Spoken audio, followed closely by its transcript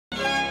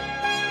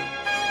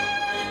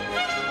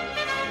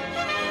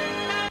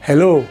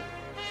Hello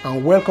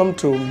and welcome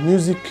to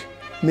Music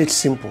Made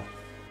Simple.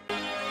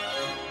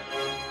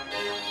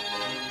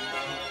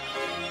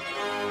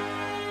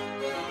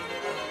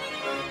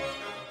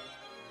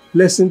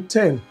 Lesson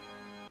 10,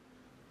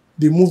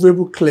 the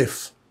movable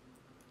clef.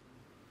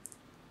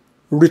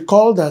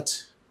 Recall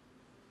that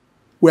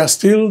we are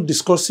still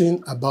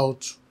discussing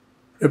about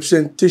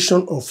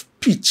representation of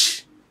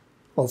pitch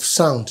of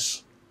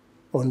sounds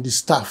on the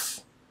staff.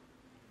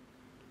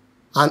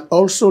 And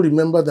also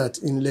remember that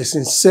in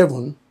lesson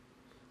 7,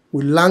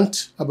 we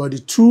learned about the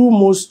two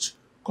most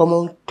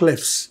common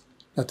clefs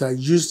that are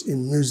used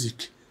in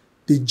music,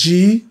 the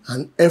G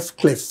and F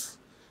clef,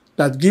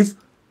 that give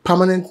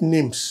permanent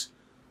names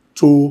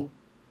to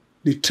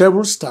the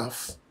treble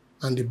staff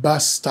and the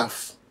bass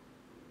staff.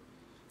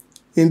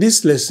 In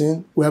this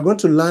lesson, we are going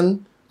to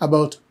learn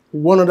about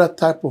one other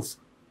type of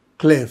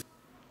clef.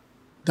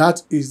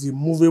 That is the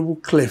movable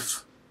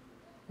clef,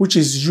 which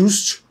is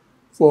used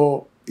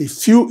for a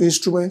few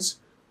instruments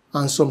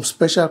and some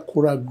special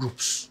choral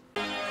groups.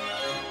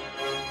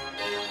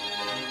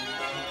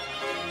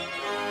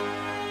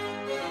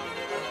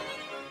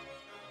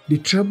 The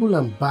treble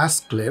and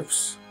bass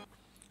clefs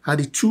are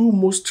the two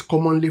most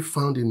commonly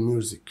found in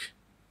music.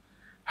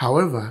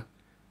 However,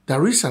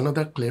 there is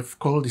another clef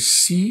called the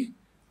C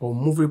or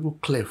movable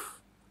clef.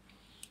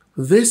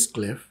 This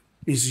clef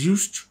is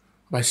used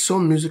by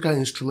some musical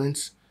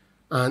instruments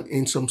and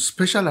in some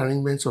special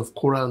arrangements of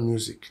choral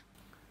music.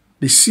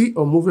 The C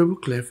or movable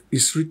clef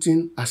is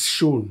written as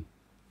shown.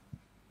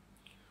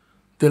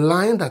 The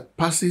line that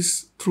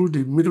passes through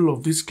the middle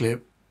of this clef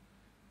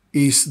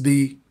is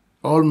the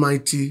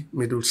almighty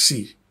middle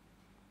C.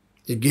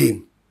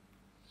 Again,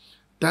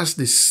 that's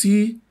the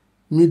C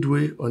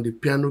midway on the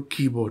piano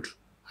keyboard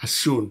as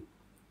shown.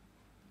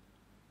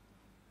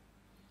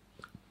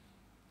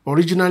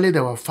 Originally,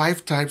 there were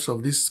 5 types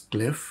of this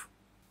clef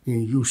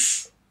in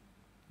use,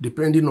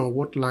 depending on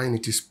what line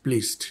it is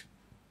placed.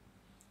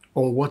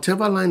 On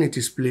whatever line it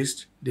is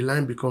placed, the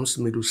line becomes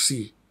middle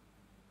C.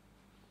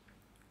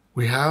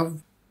 We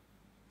have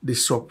the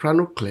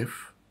soprano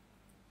clef,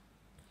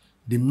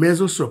 the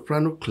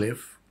mezzo-soprano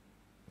clef,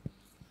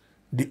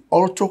 the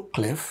alto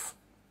clef,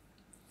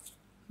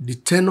 the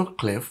tenor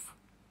clef,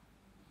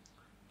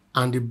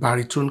 and the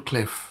baritone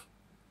clef.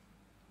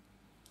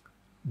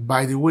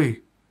 By the way,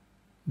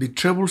 the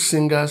treble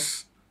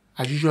singers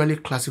are usually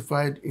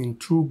classified in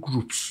 2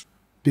 groups: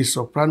 the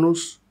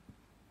sopranos,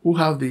 who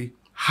have the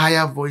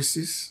higher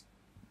voices,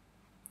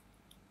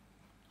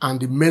 and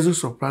the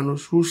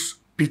mezzo-sopranos, whose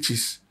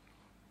pitches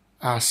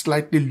are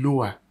slightly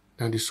lower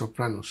than the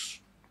sopranos.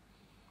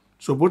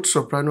 So both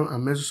soprano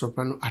and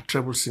mezzo-soprano are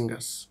treble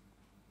singers.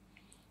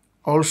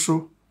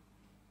 Also,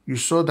 you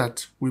saw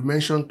that we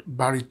mentioned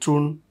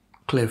baritone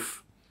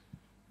clef.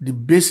 The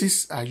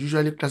basses are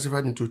usually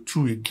classified into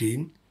 2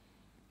 again: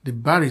 the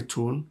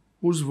baritone,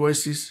 whose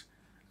voices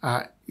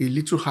are a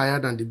little higher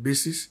than the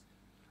basses,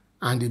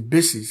 and the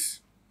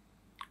basses,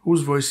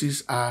 whose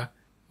voices are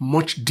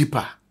much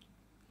deeper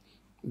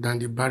than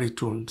the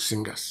baritone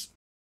singers.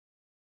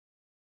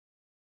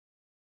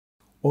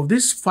 Of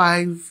these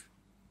 5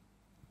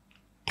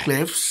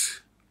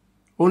 clefs,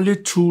 only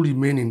 2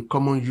 remain in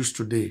common use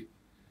today.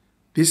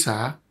 These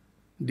are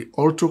the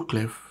alto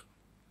clef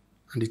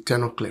and the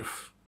tenor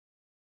clef.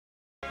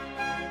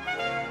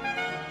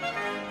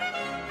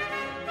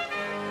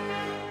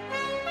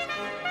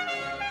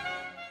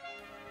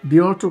 The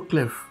alto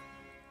clef.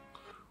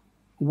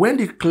 When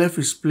the clef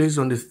is placed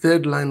on the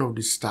 3rd line of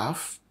the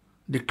staff,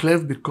 the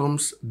clef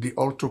becomes the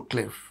alto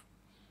clef.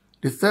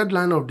 The 3rd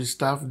line of the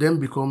staff then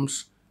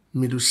becomes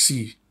middle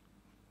C.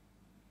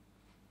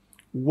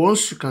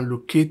 Once you can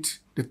locate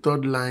the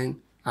 3rd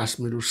line as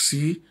middle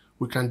C,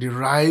 we can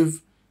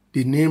derive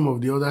the name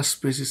of the other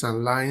spaces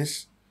and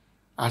lines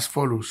as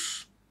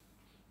follows.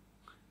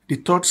 The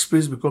 3rd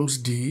space becomes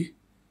D,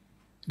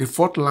 the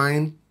 4th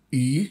line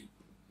E,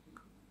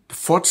 the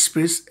 4th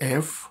space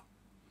F,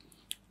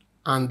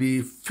 and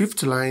the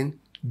 5th line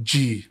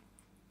G.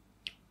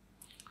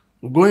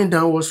 Going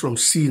downwards from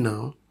C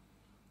now,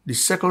 the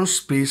 2nd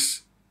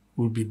space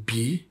will be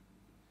B,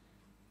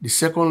 the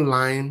 2nd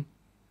line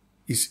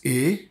is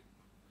A,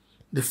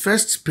 the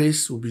 1st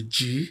space will be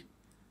G,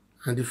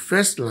 and the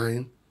 1st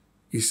line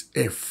is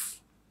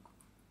F.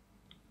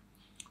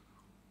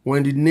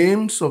 When the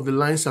names of the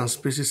lines and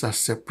spaces are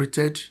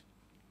separated,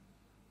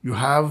 you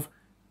have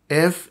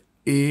F,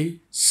 A,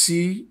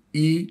 C,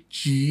 E,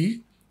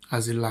 G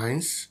as the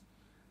lines,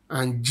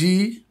 and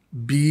G,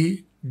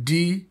 B,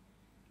 D,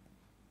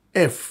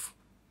 F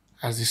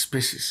as the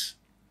spaces.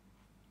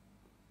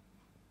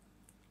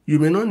 You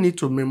may not need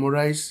to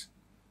memorize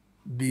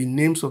the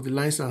names of the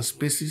lines and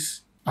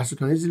spaces, as you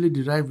can easily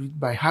derive it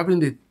by having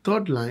the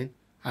 3rd line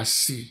as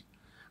C.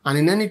 And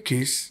in any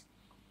case,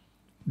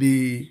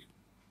 the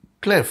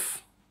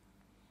clef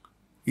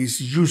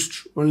is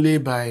used only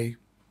by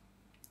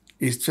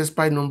a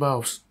specified number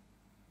of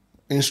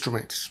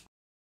instruments.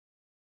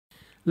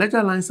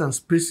 Letter lines and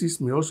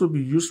spaces may also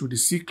be used with the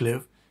C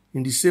clef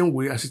in the same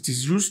way as it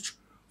is used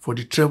for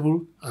the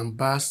treble and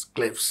bass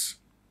clefs.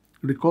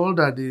 Recall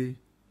that the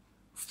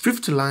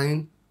fifth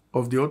line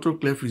of the alto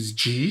clef is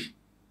G.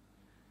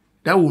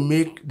 That will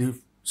make the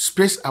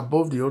space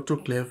above the alto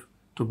clef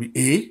to be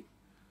A.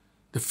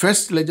 The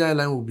first ledger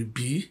line will be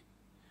B.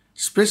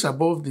 Space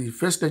above the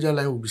first ledger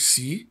line will be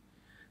C.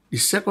 The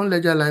second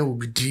ledger line will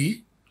be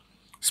D.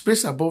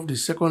 Space above the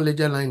second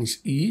ledger line is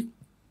E.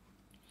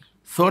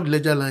 Third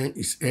ledger line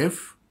is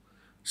F.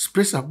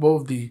 Space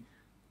above the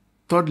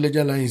third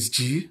ledger line is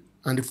G.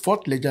 And the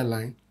fourth ledger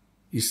line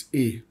is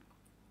A.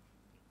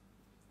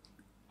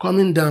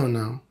 Coming down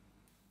now,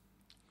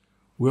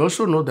 we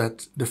also know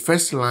that the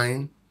first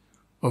line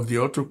of the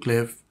alto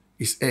clef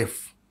is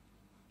F.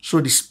 So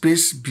the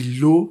space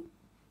below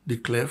the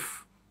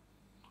clef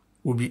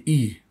will be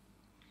E.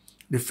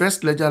 The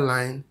first ledger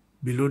line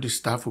below the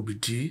staff will be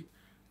D.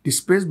 The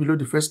space below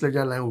the first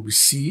ledger line will be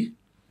C.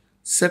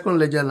 Second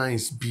ledger line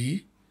is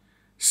B.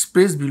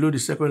 Space below the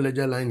second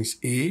ledger line is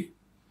A.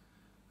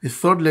 The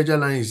third ledger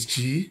line is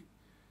G.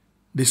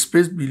 The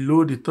space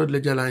below the third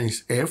ledger line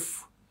is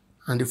F.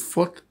 And the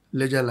fourth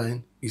ledger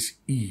line is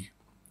E.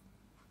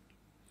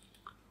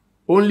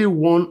 Only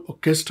one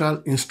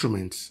orchestral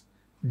instrument,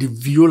 the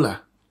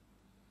viola,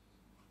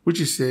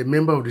 which is a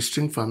member of the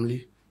string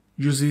family,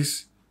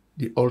 uses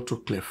the alto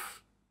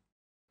clef.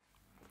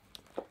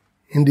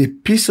 In the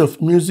piece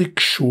of music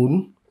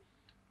shown,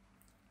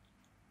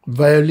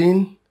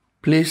 violin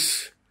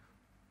plays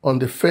on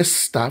the first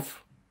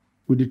staff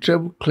with the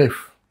treble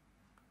clef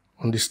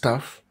on the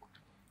staff.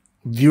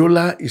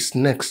 Viola is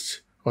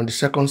next on the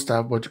second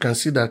staff, but you can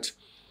see that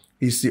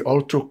it's the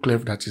alto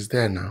clef that is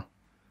there now.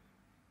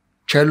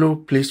 Cello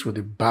plays with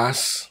the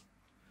bass,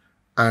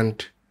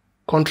 and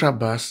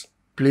contrabass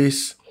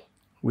plays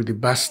with the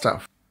bass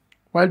staff,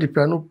 while the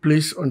piano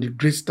plays on the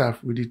great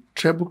staff with the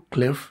treble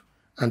clef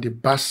and the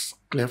bass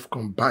clef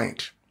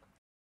combined.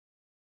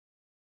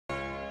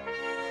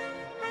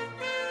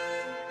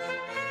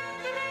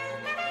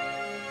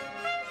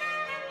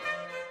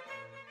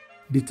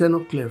 The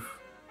tenor clef.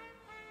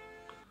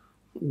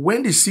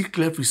 When the C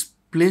clef is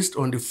placed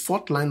on the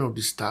fourth line of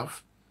the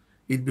staff,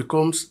 it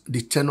becomes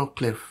the tenor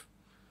clef,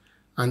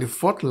 and the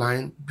fourth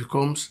line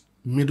becomes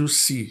middle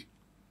C.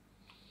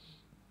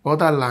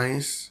 Other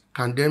lines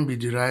can then be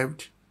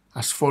derived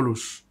as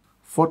follows.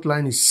 Fourth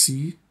line is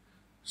C,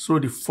 so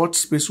the fourth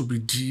space will be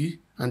D,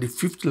 and the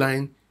fifth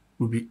line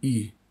will be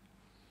E.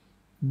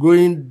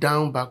 Going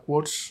down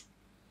backwards,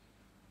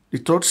 the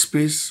third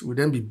space will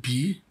then be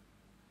B,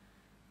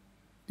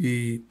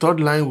 the third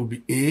line will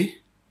be A,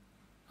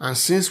 and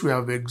since we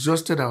have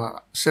exhausted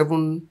our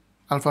 7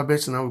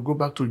 alphabets, now we go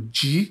back to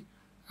G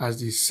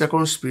as the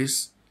second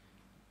space,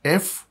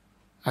 F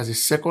as the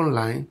second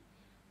line,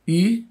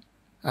 E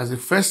as the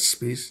first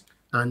space,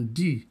 and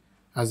D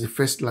as the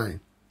first line.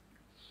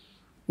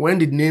 When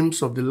the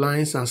names of the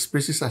lines and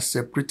spaces are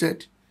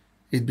separated,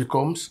 it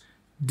becomes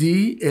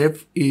D,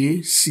 F,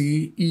 A,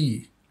 C,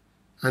 E,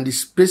 and the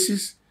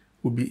spaces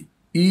will be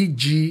E,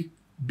 G,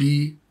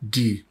 B,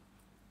 D.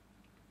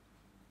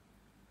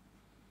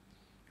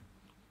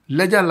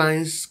 Ledger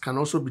lines can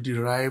also be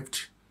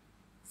derived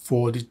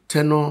for the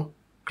tenor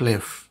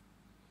clef.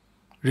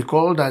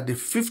 Recall that the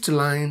fifth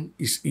line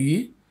is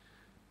E,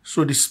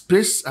 so the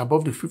space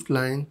above the fifth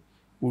line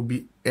will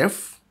be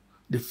F,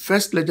 the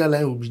first ledger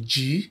line will be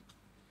G,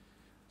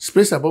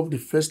 space above the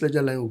first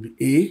ledger line will be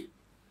A,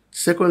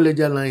 second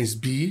ledger line is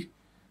B,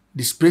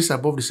 the space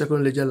above the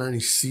second ledger line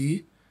is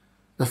C,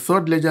 the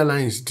third ledger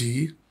line is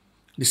D,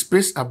 the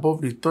space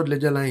above the third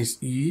ledger line is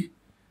E,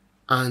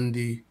 and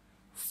the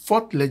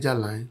fourth ledger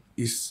line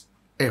is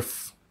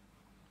F.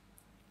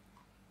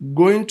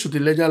 Going to the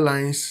ledger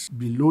lines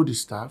below the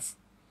staff,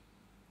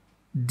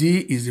 D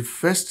is the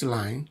first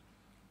line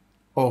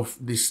of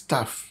the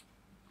staff.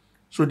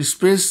 So the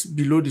space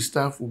below the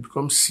staff will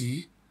become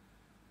C.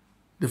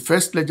 The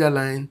first ledger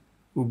line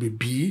will be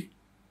B.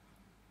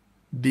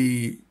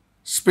 The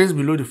space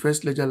below the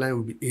first ledger line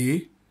will be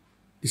A.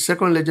 The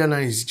second ledger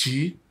line is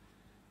G.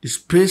 The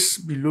space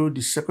below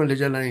the second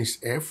ledger line is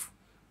F.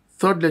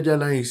 Third ledger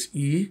line is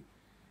E.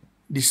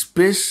 The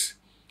space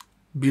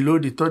below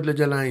the third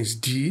ledger line is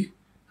D.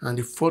 And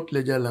the fourth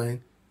ledger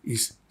line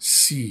is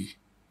C.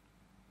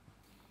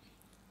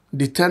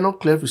 The tenor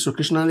clef is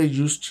occasionally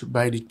used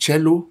by the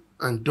cello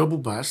and double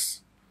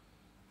bass,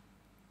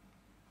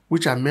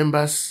 which are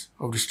members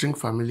of the string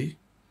family,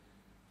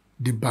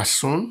 the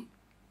basson,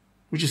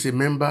 which is a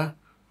member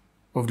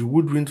of the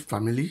woodwind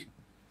family,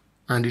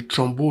 and the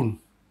trombone,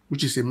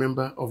 which is a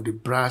member of the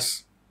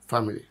brass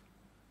family.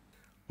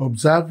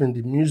 Observe in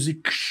the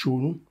music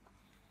shown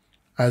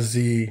as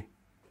the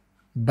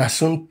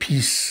basson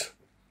piece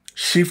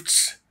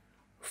shifts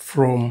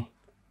from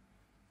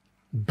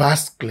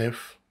bass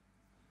clef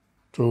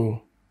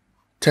to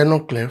tenor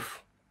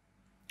clef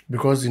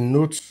because the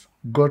notes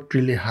got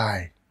really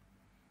high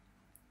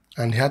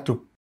and he had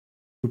to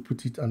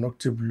put it an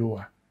octave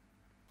lower,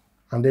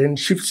 and then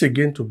shifts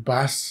again to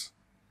bass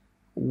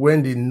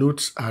when the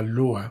notes are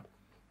lower,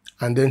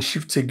 and then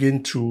shifts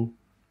again to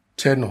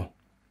tenor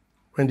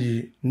when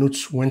the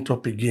notes went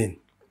up again.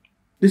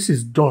 This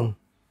is done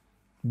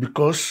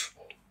because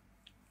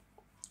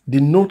the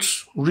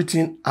notes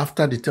written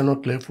after the tenor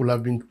clef will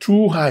have been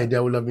too high.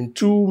 There will have been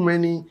too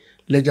many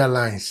ledger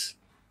lines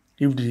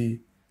if the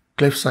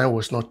clef sign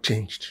was not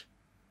changed.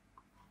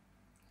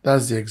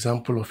 That's the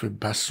example of a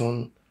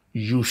basson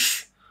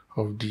use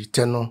of the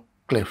tenor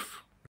clef.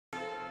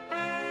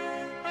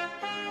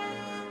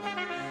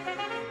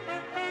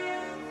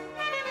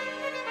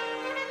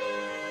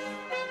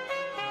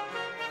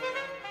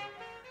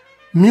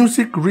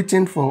 Music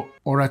written for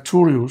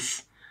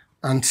oratorios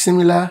and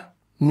similar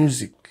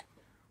music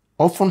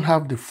often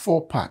have the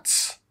four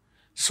parts: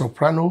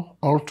 soprano,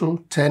 alto,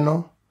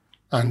 tenor,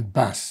 and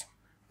bass,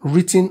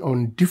 written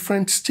on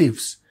different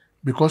staves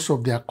because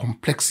of their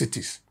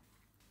complexities.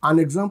 An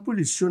example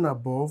is shown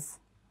above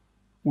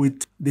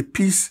with the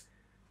piece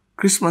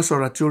Christmas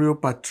Oratorio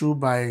Part 2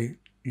 by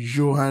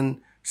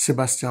Johann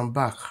Sebastian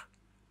Bach,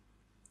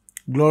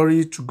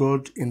 Glory to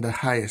God in the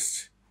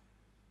Highest.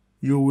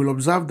 You will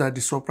observe that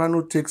the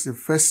soprano takes the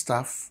first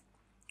staff,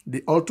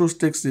 the alto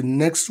takes the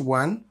next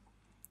one,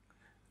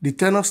 the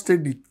tenor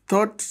takes the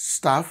third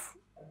staff,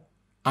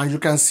 and you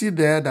can see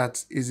there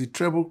that is the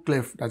treble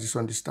clef that is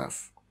on the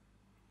staff.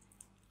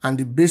 And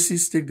the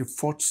basses take the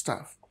fourth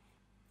staff.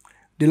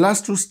 The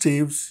last two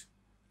staves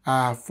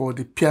are for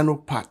the piano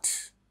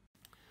part.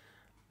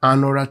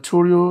 An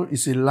oratorio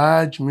is a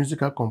large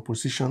musical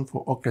composition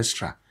for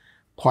orchestra,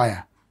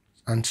 choir,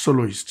 and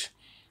soloist,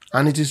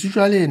 and it is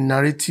usually a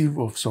narrative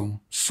of some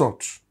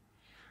sort.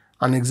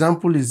 An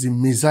example is the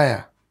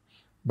Messiah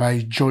by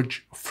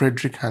George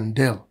Frederick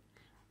Handel,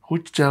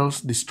 which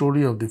tells the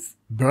story of the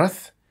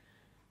birth,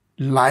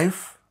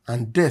 life,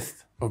 and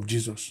death of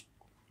Jesus.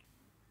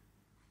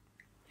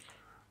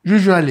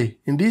 Usually,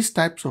 in these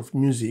types of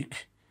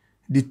music,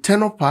 the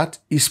tenor part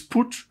is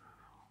put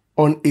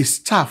on a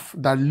staff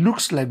that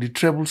looks like the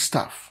treble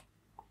staff,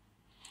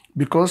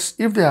 because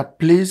if they are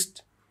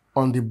placed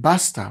on the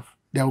bass staff,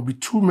 there will be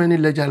too many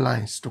ledger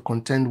lines to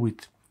contend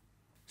with.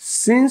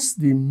 Since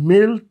the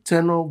male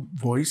tenor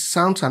voice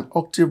sounds an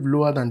octave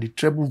lower than the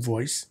treble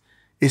voice,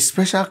 a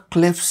special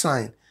clef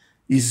sign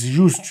is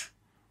used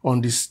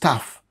on the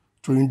staff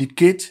to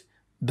indicate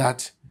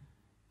that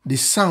the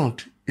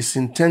sound is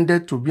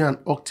intended to be an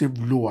octave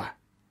lower.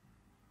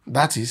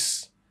 That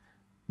is,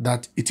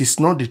 that it is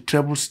not the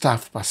treble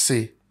staff per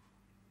se.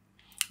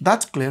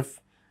 That clef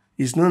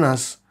is known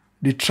as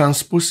the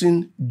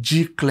transposing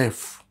G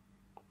clef,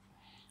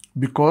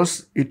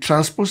 because it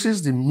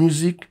transposes the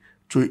music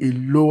to a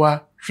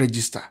lower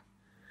register.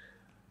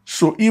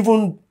 So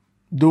even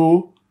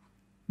though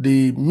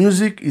the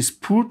music is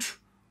put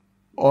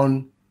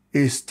on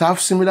a staff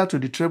similar to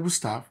the treble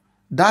staff,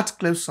 that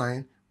clef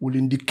sign will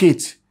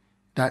indicate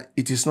that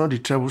it is not the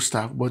treble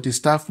staff, but the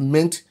staff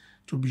meant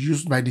to be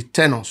used by the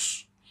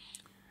tenors.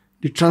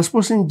 The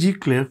transposing G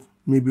clef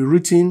may be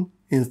written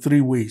in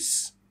three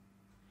ways.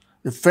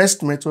 The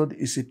first method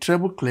is a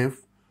treble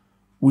clef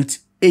with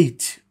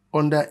 8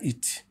 under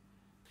it.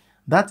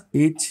 That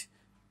 8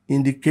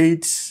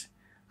 indicates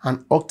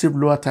an octave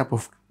lower type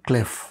of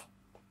clef.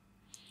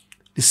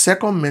 The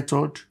second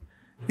method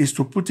is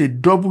to put a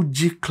double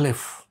G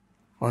clef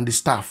on the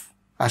staff,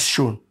 as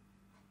shown.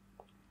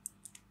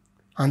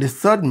 And the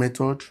third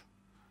method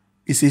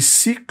is a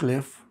C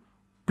clef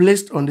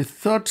placed on the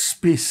third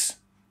space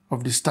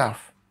of the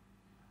staff.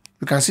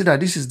 You can see that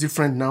this is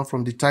different now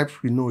from the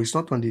types we know. It's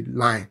not on the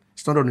line.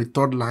 It's not on the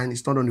third line.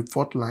 It's not on the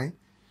fourth line.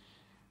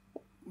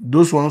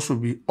 Those ones will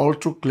be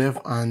alto clef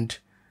and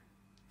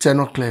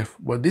tenor clef.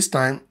 But this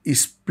time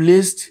it's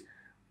placed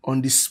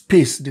on the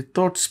space, the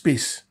third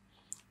space.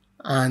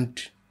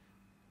 And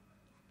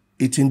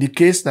it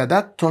indicates that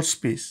that third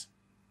space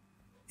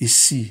is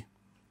C.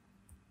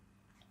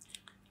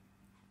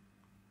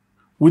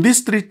 With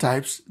these three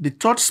types, the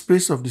third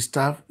space of the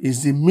staff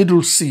is the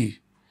middle C,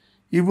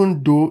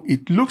 even though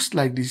it looks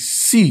like the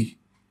C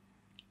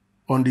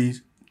on the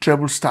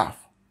treble staff.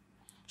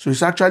 So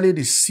it's actually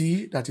the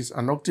C that is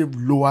an octave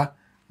lower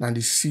than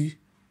the C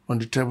on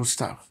the treble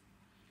staff.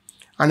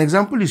 An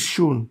example is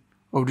shown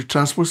of the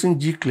transposing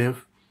G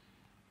clef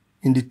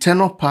in the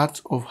tenor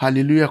part of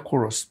Hallelujah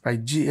Chorus by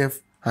G.F.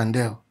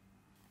 Handel.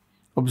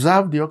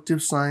 Observe the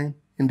octave sign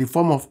in the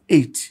form of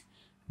 8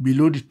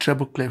 below the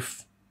treble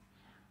clef.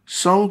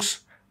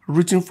 Songs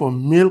written for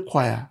male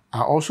choir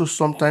are also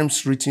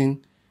sometimes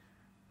written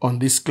on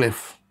this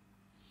clef.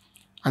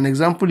 An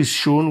example is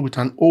shown with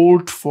an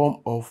old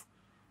form of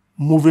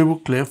movable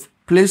clef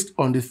placed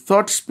on the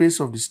third space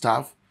of the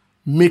staff,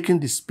 making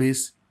the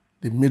space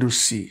the middle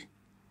C.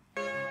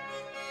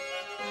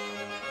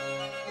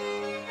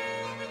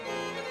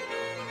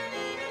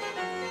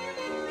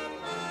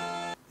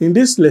 In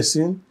this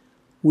lesson,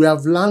 we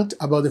have learned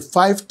about the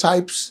 5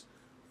 types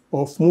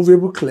of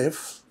movable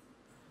clef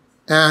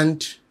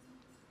and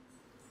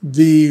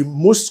the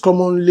most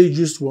commonly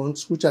used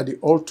ones, which are the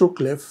alto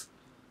clef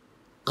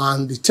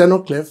and the tenor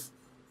clef,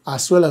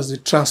 as well as the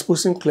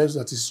transposing clef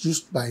that is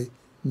used by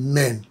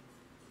men.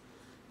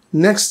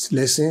 Next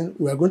lesson,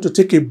 we are going to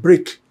take a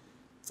break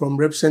from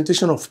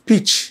representation of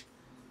pitch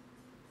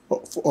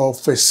of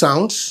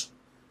sounds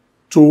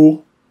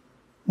to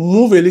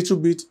move a little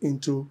bit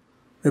into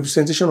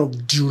representation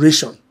of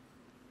duration.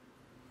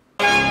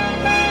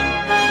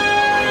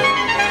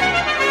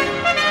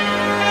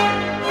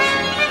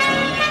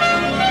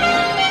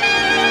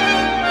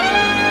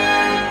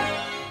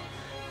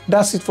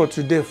 That's it for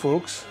today,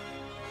 folks.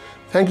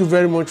 Thank you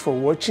very much for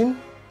watching.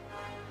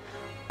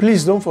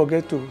 Please don't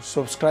forget to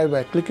subscribe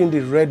by clicking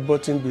the red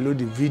button below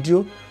the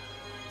video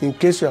in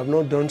case you have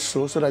not done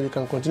so that you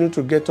can continue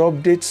to get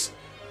updates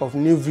of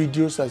new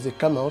videos as they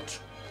come out.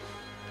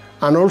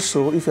 And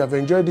also, if you have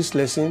enjoyed this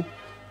lesson,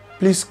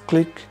 please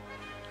click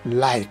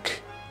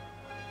like.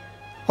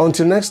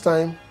 Until next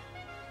time,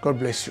 God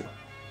bless you.